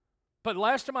 But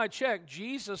last time I checked,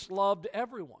 Jesus loved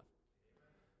everyone.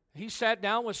 He sat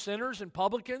down with sinners and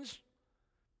publicans.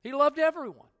 He loved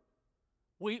everyone.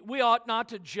 We ought not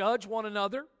to judge one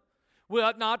another. We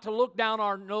ought not to look down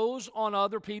our nose on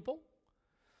other people.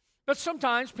 But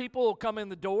sometimes people will come in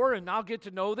the door and I'll get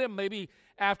to know them maybe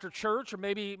after church, or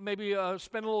maybe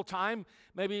spend a little time,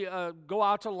 maybe go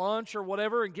out to lunch or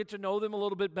whatever and get to know them a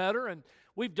little bit better. And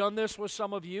we've done this with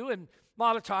some of you, and a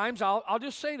lot of times I'll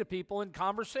just say to people in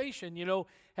conversation,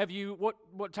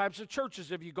 what types of churches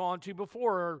have you gone to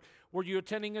before, or were you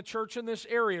attending a church in this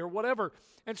area or whatever?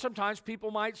 And sometimes people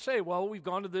might say, well, we've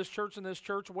gone to this church and this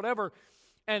church or whatever.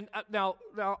 And now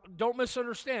don't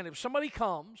misunderstand. If somebody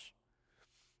comes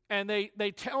and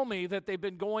they tell me that they've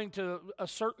been going to a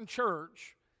certain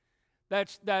church,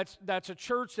 that's a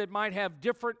church that might have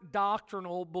different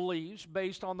doctrinal beliefs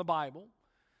based on the Bible,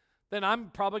 then I'm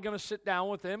probably going to sit down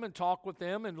with them and talk with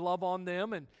them and love on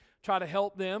them and try to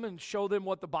help them and show them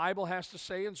what the Bible has to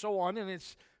say and so on. And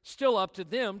it's still up to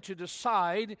them to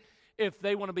decide if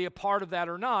they want to be a part of that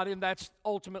or not, and that's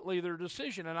ultimately their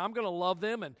decision. And I'm going to love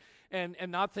them and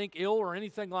not think ill or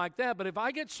anything like that. But if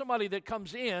I get somebody that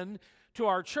comes in to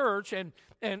our church and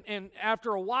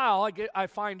after a while I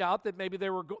find out that maybe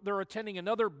they're attending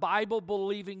another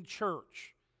Bible-believing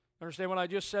church. Understand what I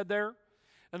just said there?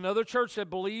 Another church that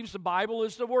believes the Bible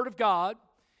is the Word of God.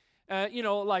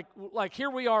 Like here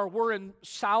we are, we're in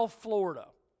South Florida.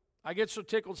 I get so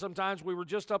tickled sometimes. We were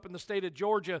just up in the state of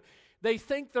Georgia. They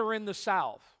think they're in the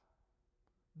South.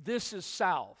 This is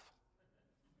South.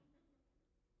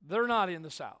 They're not in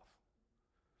the South.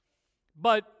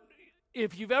 But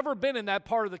if you've ever been in that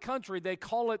part of the country, they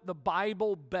call it the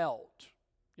Bible Belt.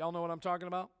 Y'all know what I'm talking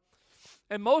about?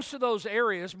 And most of those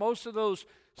areas, most of those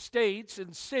states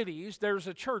and cities, there's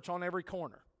a church on every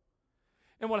corner.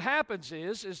 And what happens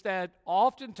is that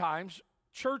oftentimes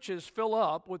churches fill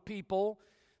up with people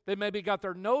that maybe got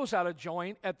their nose out of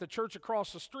joint at the church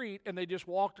across the street, and they just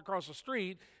walked across the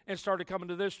street and started coming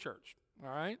to this church.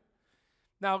 All right?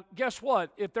 Now, guess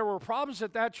what? If there were problems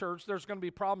at that church, there's going to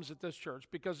be problems at this church,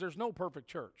 because there's no perfect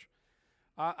church.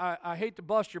 I hate to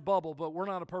bust your bubble, but we're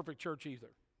not a perfect church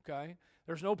either. Okay?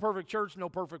 There's no perfect church, no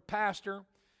perfect pastor.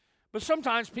 But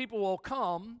sometimes people will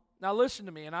come. Now listen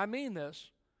to me, and I mean this.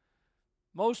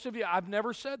 Most of you, I've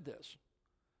never said this.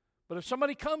 But if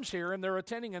somebody comes here and they're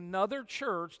attending another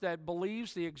church that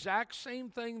believes the exact same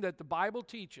thing that the Bible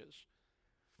teaches,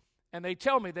 and they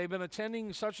tell me they've been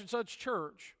attending such and such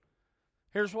church,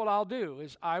 here's what I'll do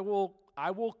is I will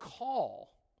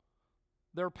call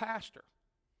their pastor.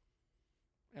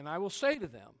 And I will say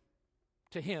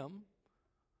to him,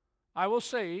 I will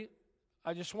say,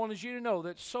 I just wanted you to know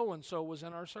that so-and-so was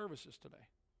in our services today.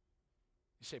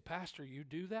 You say, Pastor, you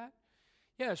do that?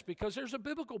 Yes, because there's a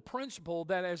biblical principle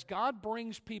that as God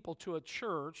brings people to a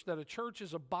church, that a church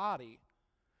is a body,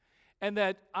 and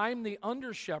that I'm the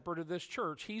under-shepherd of this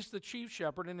church. He's the chief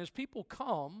shepherd, and as people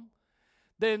come,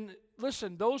 then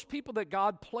listen, those people that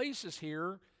God places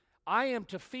here, I am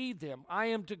to feed them. I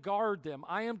am to guard them.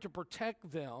 I am to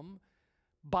protect them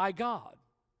by God.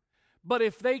 But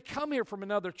if they come here from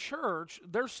another church,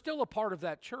 they're still a part of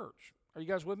that church. Are you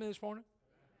guys with me this morning?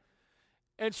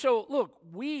 And so, look,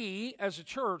 we as a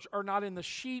church are not in the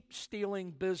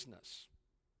sheep-stealing business,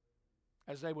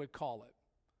 as they would call it.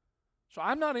 So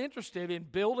I'm not interested in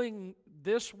building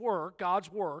this work,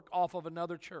 God's work, off of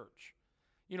another church.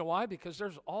 You know why? Because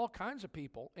there's all kinds of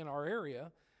people in our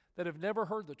area that have never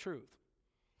heard the truth.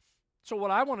 So what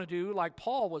I want to do, like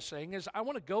Paul was saying, is I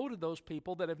want to go to those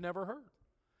people that have never heard.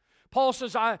 Paul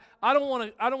says, I don't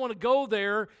want to go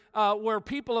there where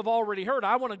people have already heard.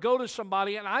 I want to go to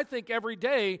somebody, and I think every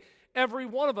day, every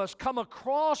one of us come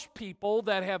across people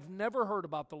that have never heard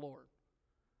about the Lord.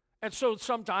 And so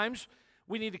sometimes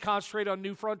we need to concentrate on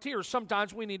new frontiers.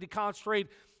 Sometimes we need to concentrate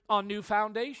on new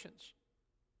foundations.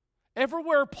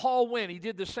 Everywhere Paul went, he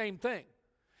did the same thing.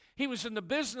 He was in the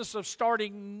business of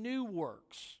starting new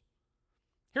works.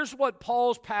 Here's what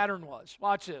Paul's pattern was.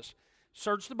 Watch this.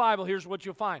 Search the Bible. Here's what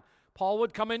you'll find. Paul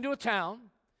would come into a town.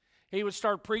 He would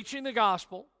start preaching the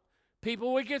gospel.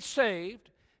 People would get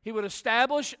saved. He would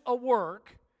establish a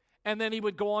work, and then he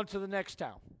would go on to the next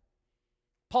town.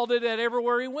 Paul did that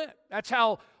everywhere he went. That's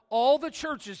how all the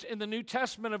churches in the New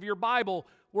Testament of your Bible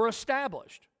were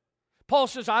established. Paul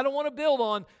says, I don't want to build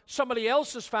on somebody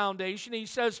else's foundation. He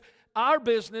says, our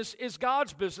business is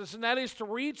God's business, and that is to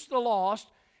reach the lost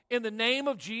in the name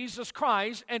of Jesus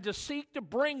Christ and to seek to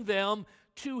bring them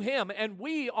to Him. And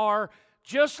we are,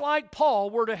 just like Paul,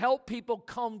 we're to help people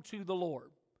come to the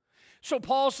Lord. So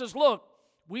Paul says, look,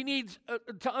 we need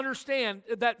to understand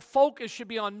that focus should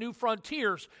be on new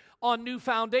frontiers, on new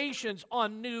foundations,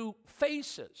 on new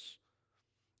faces.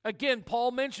 Again,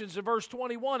 Paul mentions in verse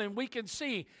 21, and we can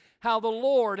see how the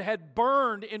Lord had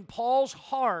burned in Paul's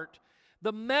heart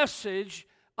the message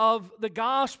of the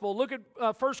gospel. Look at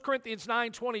 1 Corinthians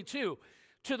 9:22.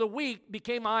 To the weak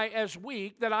became I as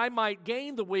weak, that I might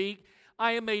gain the weak.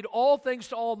 I am made all things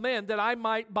to all men, that I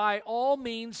might by all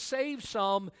means save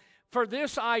some. For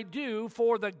this I do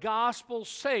for the gospel's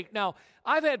sake. Now,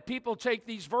 I've had people take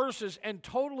these verses and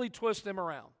totally twist them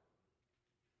around.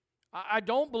 I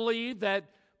don't believe that,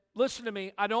 listen to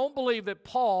me, I don't believe that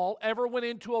Paul ever went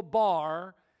into a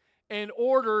bar and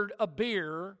ordered a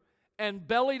beer and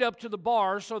bellied up to the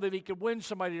bar so that he could win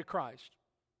somebody to Christ.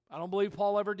 I don't believe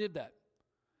Paul ever did that.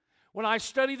 When I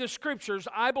study the Scriptures,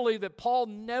 I believe that Paul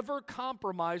never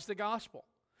compromised the gospel,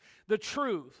 the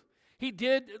truth. He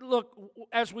did, look,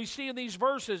 as we see in these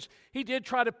verses, he did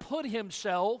try to put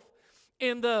himself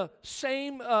in the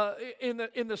same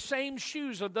in the same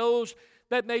shoes of those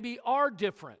that maybe are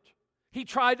different. He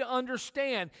tried to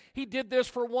understand. He did this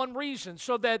for one reason,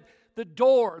 so that the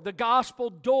door, the gospel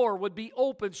door, would be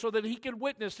open so that he could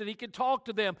witness and he could talk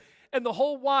to them. And the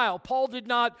whole while, Paul did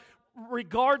not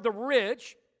regard the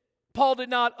rich. Paul did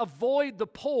not avoid the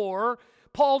poor.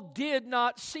 Paul did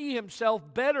not see himself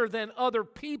better than other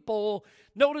people.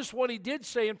 Notice what he did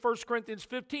say in 1 Corinthians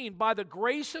 15. By the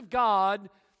grace of God,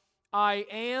 I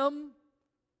am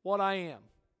what I am.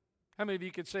 How many of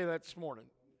you could say that this morning?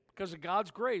 Because of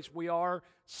God's grace, we are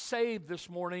saved this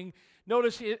morning.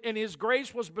 Notice, and His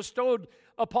grace was bestowed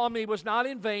upon me was not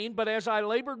in vain, but as I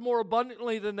labored more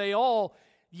abundantly than they all,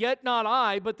 yet not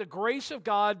I, but the grace of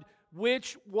God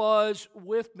which was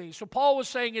with me. So Paul was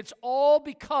saying it's all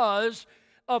because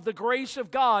of the grace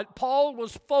of God. Paul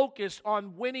was focused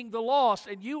on winning the lost,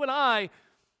 and you and I,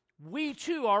 we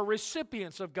too are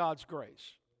recipients of God's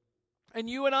grace. And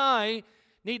you and I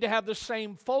need to have the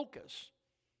same focus.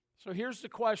 So here's the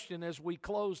question as we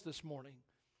close this morning.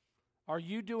 Are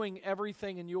you doing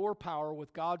everything in your power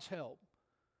with God's help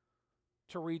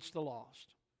to reach the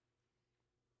lost?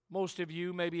 Most of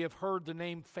you maybe have heard the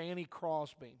name Fanny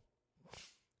Crosby.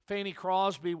 Fanny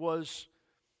Crosby was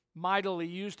mightily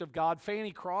used of God.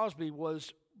 Fanny Crosby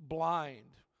was blind.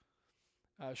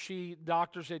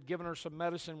 Doctors had given her some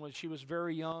medicine when she was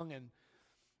very young, and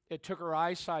it took her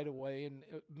eyesight away. An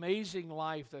amazing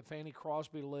life that Fanny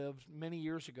Crosby lived many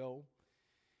years ago.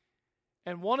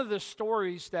 And one of the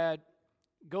stories that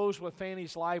goes with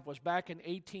Fanny's life was back in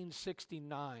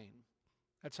 1869.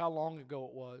 That's how long ago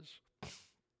it was.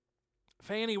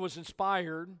 Fanny was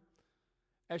inspired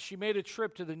as she made a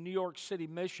trip to the New York City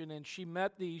mission, and she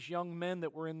met these young men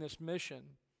that were in this mission.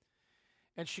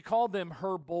 And she called them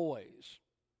her boys.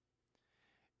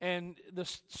 And the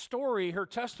story, her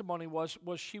testimony was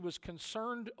she was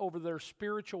concerned over their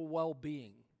spiritual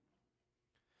well-being.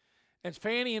 And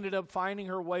Fanny ended up finding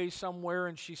her way somewhere,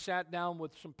 and she sat down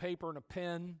with some paper and a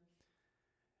pen.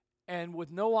 And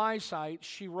with no eyesight,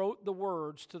 she wrote the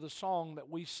words to the song that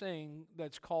we sing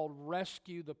that's called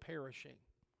Rescue the Perishing.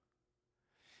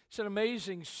 It's an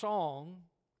amazing song.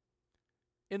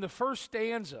 In the first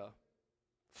stanza,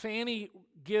 Fanny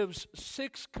gives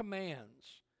 6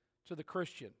 commands to the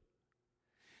Christian.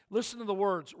 Listen to the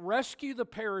words: rescue the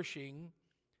perishing,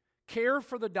 care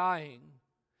for the dying,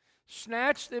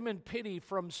 snatch them in pity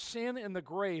from sin and the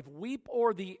grave, weep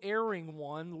o'er the erring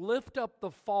one, lift up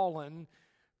the fallen,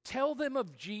 tell them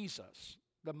of Jesus,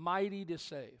 the mighty to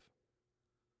save.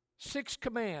 6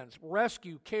 commands: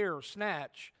 rescue, care,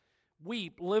 snatch,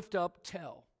 weep, lift up,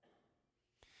 tell.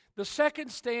 The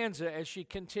second stanza, as she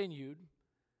continued,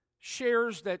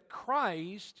 shares that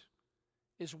Christ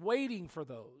is waiting for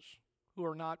those who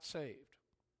are not saved.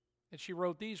 And she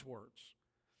wrote these words: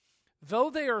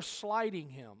 though they are slighting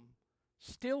him,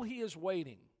 still he is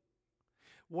waiting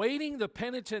the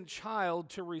penitent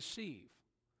child to receive.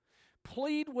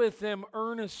 Plead with them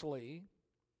earnestly,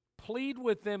 plead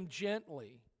with them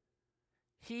gently.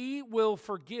 He will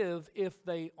forgive if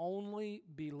they only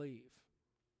believe.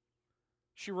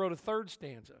 She wrote a third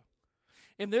stanza.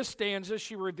 In this stanza,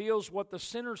 she reveals what the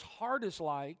sinner's heart is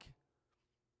like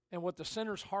and what the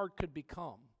sinner's heart could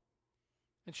become.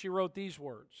 And she wrote these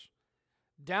words: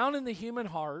 down in the human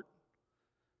heart,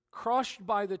 crushed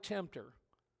by the tempter,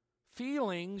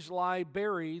 feelings lie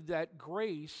buried that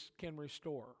grace can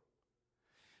restore.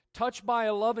 Touched by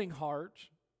a loving heart,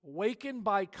 wakened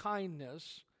by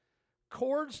kindness,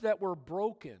 chords that were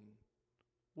broken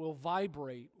will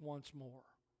vibrate once more.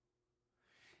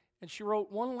 And she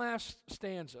wrote one last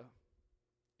stanza.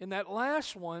 In that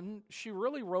last one, she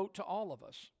really wrote to all of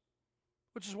us,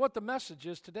 which is what the message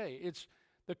is today. It's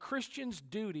the Christian's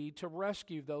duty to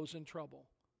rescue those in trouble.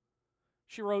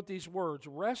 She wrote these words: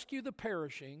 rescue the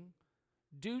perishing,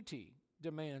 duty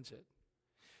demands it.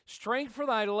 Strength for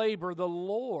thy labor the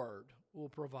Lord will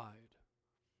provide.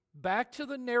 Back to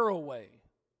the narrow way,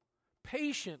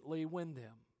 patiently win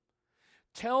them.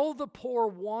 Tell the poor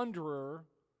wanderer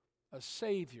a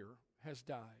Savior has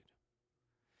died.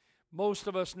 Most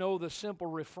of us know the simple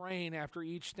refrain after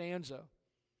each stanza.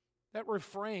 That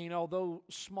refrain, although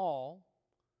small,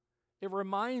 it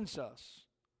reminds us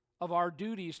of our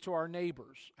duties to our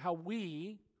neighbors, how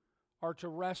we are to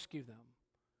rescue them.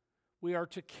 We are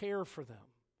to care for them.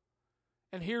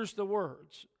 And here's the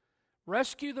words: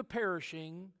 rescue the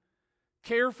perishing,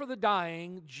 care for the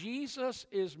dying. Jesus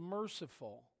is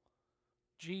merciful.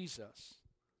 Jesus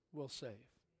will save.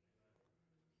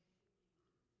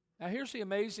 Now here's the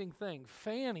amazing thing.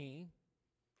 Fanny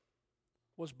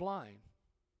was blind.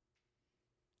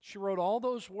 She wrote all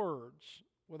those words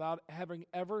without having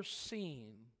ever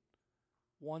seen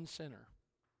one sinner.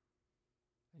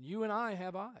 And you and I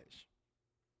have eyes.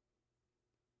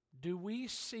 Do we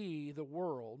see the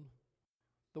world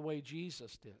the way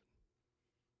Jesus did?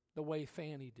 The way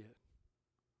Fanny did?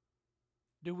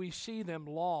 Do we see them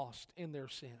lost in their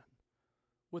sin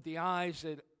with the eyes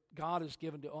that God has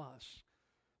given to us?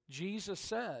 Jesus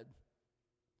said,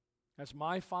 as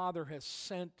my Father has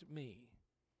sent me,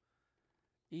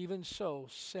 even so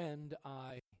send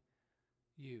I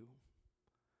you.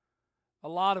 A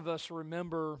lot of us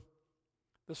remember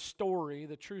the story,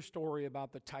 the true story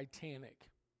about the Titanic.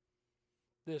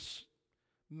 This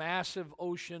massive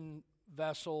ocean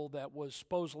vessel that was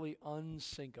supposedly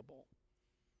unsinkable.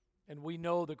 And we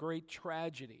know the great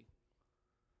tragedy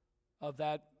of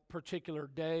that particular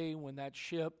day when that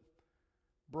ship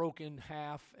broke in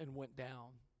half and went down.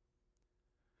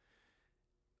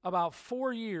 About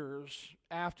 4 years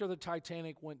after the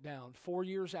Titanic went down, 4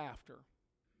 years after,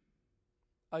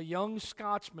 a young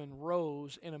Scotsman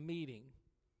rose in a meeting.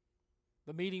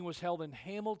 The meeting was held in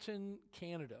Hamilton,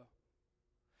 Canada.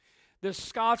 This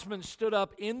Scotsman stood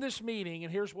up in this meeting,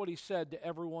 and here's what he said to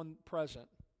everyone present: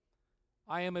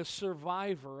 I am a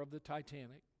survivor of the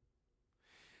Titanic.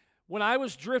 When I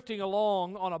was drifting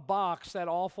along on a box that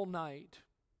awful night,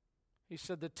 he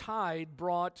said, the tide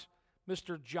brought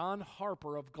Mr. John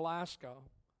Harper of Glasgow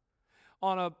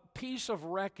on a piece of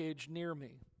wreckage near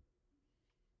me.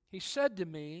 He said to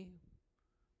me,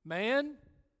 man,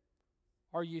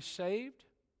 are you saved?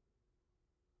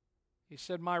 He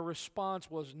said, my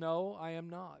response was, no, I am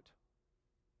not.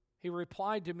 He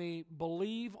replied to me,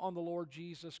 believe on the Lord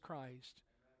Jesus Christ,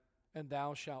 and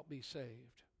thou shalt be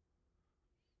saved.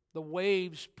 The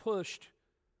waves pushed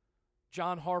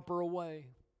John Harper away,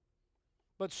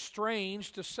 but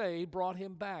strange to say, brought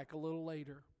him back a little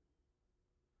later.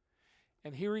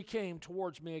 And here he came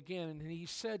towards me again, and he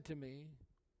said to me,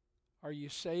 are you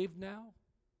saved now?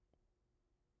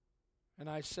 And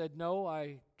I said, no,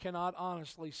 I cannot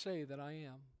honestly say that I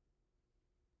am.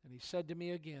 And he said to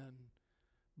me again,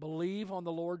 believe on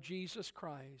the Lord Jesus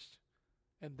Christ,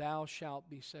 and thou shalt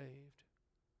be saved.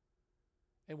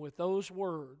 And with those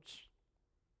words,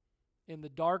 in the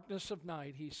darkness of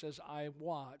night, he says, I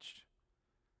watched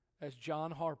as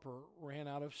John Harper ran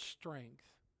out of strength,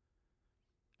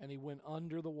 and he went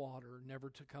under the water, never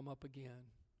to come up again,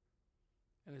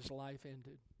 and his life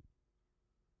ended.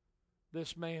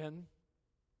 This man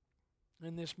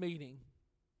in this meeting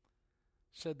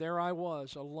said, there I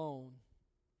was alone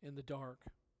in the dark,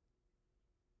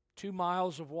 2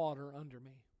 miles of water under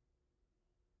me.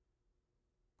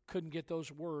 Couldn't get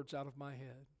those words out of my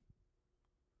head.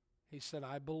 He said,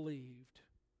 I believed.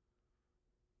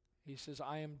 He says,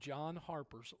 I am John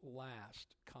Harper's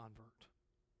last convert.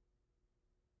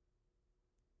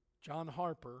 John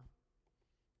Harper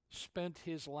spent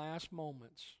his last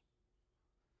moments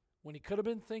when he could have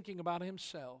been thinking about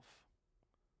himself.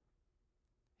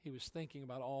 He was thinking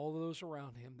about all those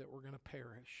around him that were going to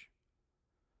perish.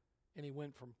 And he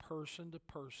went from person to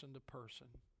person to person.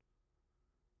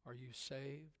 Are you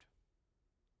saved?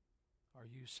 Are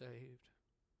you saved?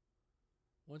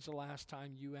 When's the last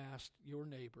time you asked your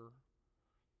neighbor,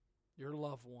 your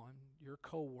loved one, your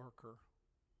coworker,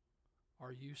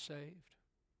 are you saved?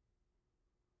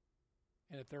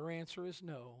 And if their answer is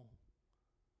no,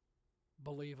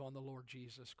 believe on the Lord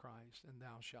Jesus Christ, and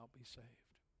thou shalt be saved.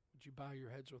 Would you bow your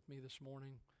heads with me this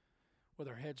morning, with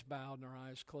our heads bowed and our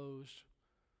eyes closed?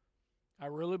 I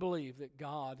really believe that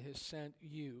God has sent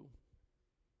you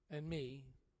and me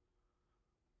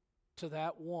to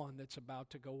that one that's about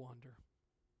to go under.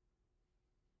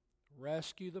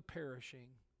 Rescue the perishing,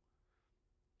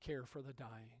 care for the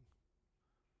dying.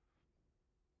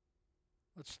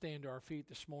 Let's stand to our feet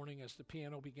this morning as the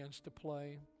piano begins to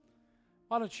play.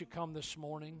 Why don't you come this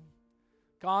morning?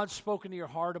 God's spoken to your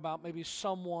heart about maybe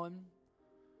someone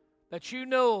that you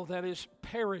know that is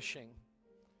perishing,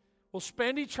 will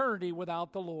spend eternity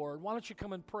without the Lord. Why don't you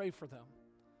come and pray for them?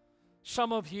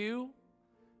 Some of you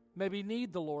maybe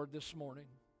need the Lord this morning.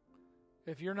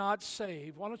 If you're not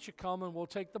saved, why don't you come and we'll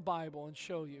take the Bible and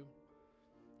show you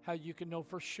how you can know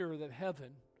for sure that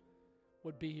heaven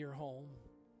would be your home.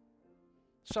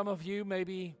 Some of you,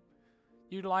 maybe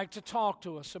you'd like to talk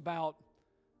to us about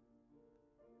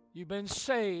you've been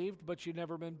saved, but you've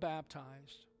never been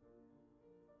baptized.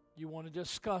 You want to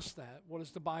discuss that. What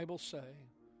does the Bible say?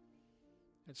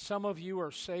 And some of you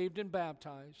are saved and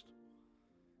baptized,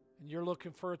 and you're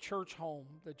looking for a church home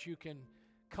that you can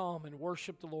come and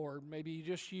worship the Lord. Maybe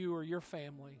just you or your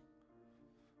family.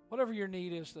 Whatever your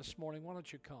need is this morning, why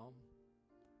don't you come?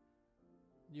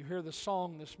 You hear the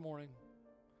song this morning.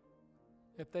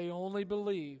 If they only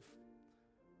believe,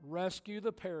 rescue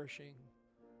the perishing,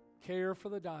 care for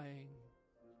the dying.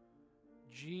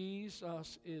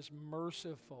 Jesus is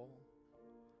merciful.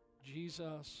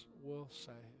 Jesus will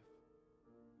save.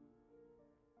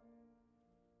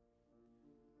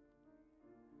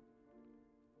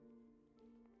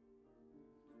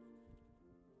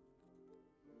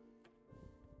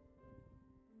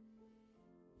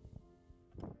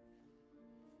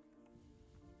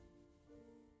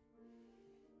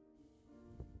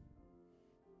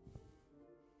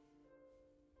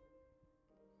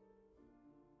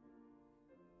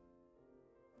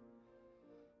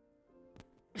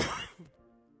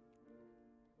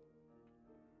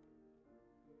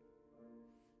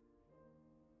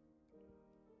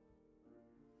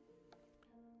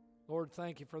 Lord,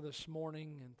 thank you for this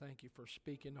morning, and thank you for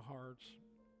speaking to hearts.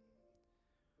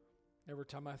 Every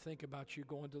time I think about you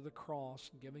going to the cross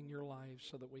and giving your life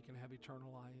so that we can have eternal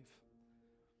life,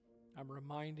 I'm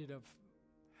reminded of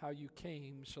how you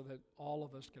came so that all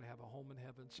of us can have a home in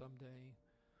heaven someday.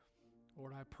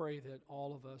 Lord, I pray that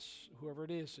all of us, whoever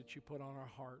it is that you put on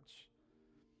our hearts,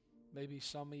 maybe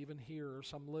some even here or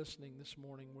some listening this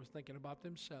morning, were thinking about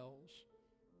themselves.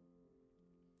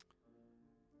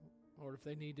 Lord, if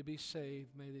they need to be saved,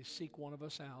 may they seek one of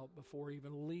us out before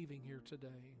even leaving here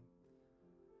today.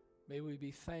 May we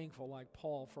be thankful like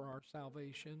Paul for our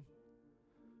salvation.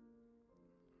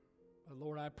 But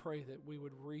Lord, I pray that we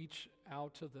would reach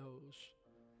out to those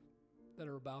that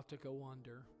are about to go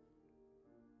under.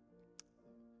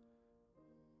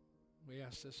 We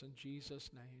ask this in Jesus'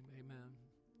 name. Amen.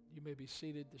 You may be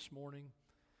seated this morning.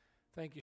 Thank you.